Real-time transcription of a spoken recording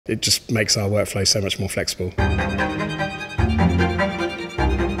It just makes our workflow so much more flexible.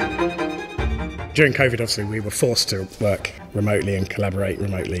 During COVID, obviously, we were forced to work remotely and collaborate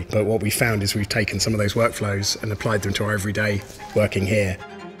remotely. But what we found is we've taken some of those workflows and applied them to our everyday working here.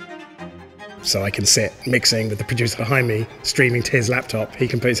 So I can sit mixing with the producer behind me, streaming to his laptop. He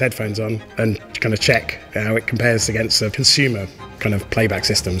can put his headphones on and kind of check how it compares against the consumer kind of playback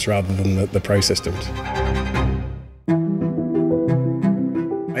systems rather than the pro systems.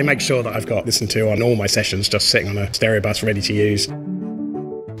 I make sure that I've got LISTENTO on all my sessions, just sitting on a stereo bus ready to use.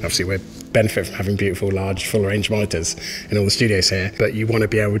 Obviously, we benefit from having beautiful, large, full-range monitors in all the studios here, but you want to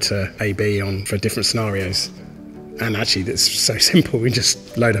be able to A/B on for different scenarios. And actually, it's so simple. We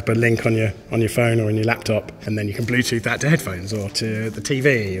just load up a link on your phone or on your laptop, and then you can Bluetooth that to headphones or to the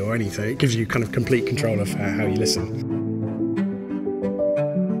TV or anything. It gives you kind of complete control of how you listen.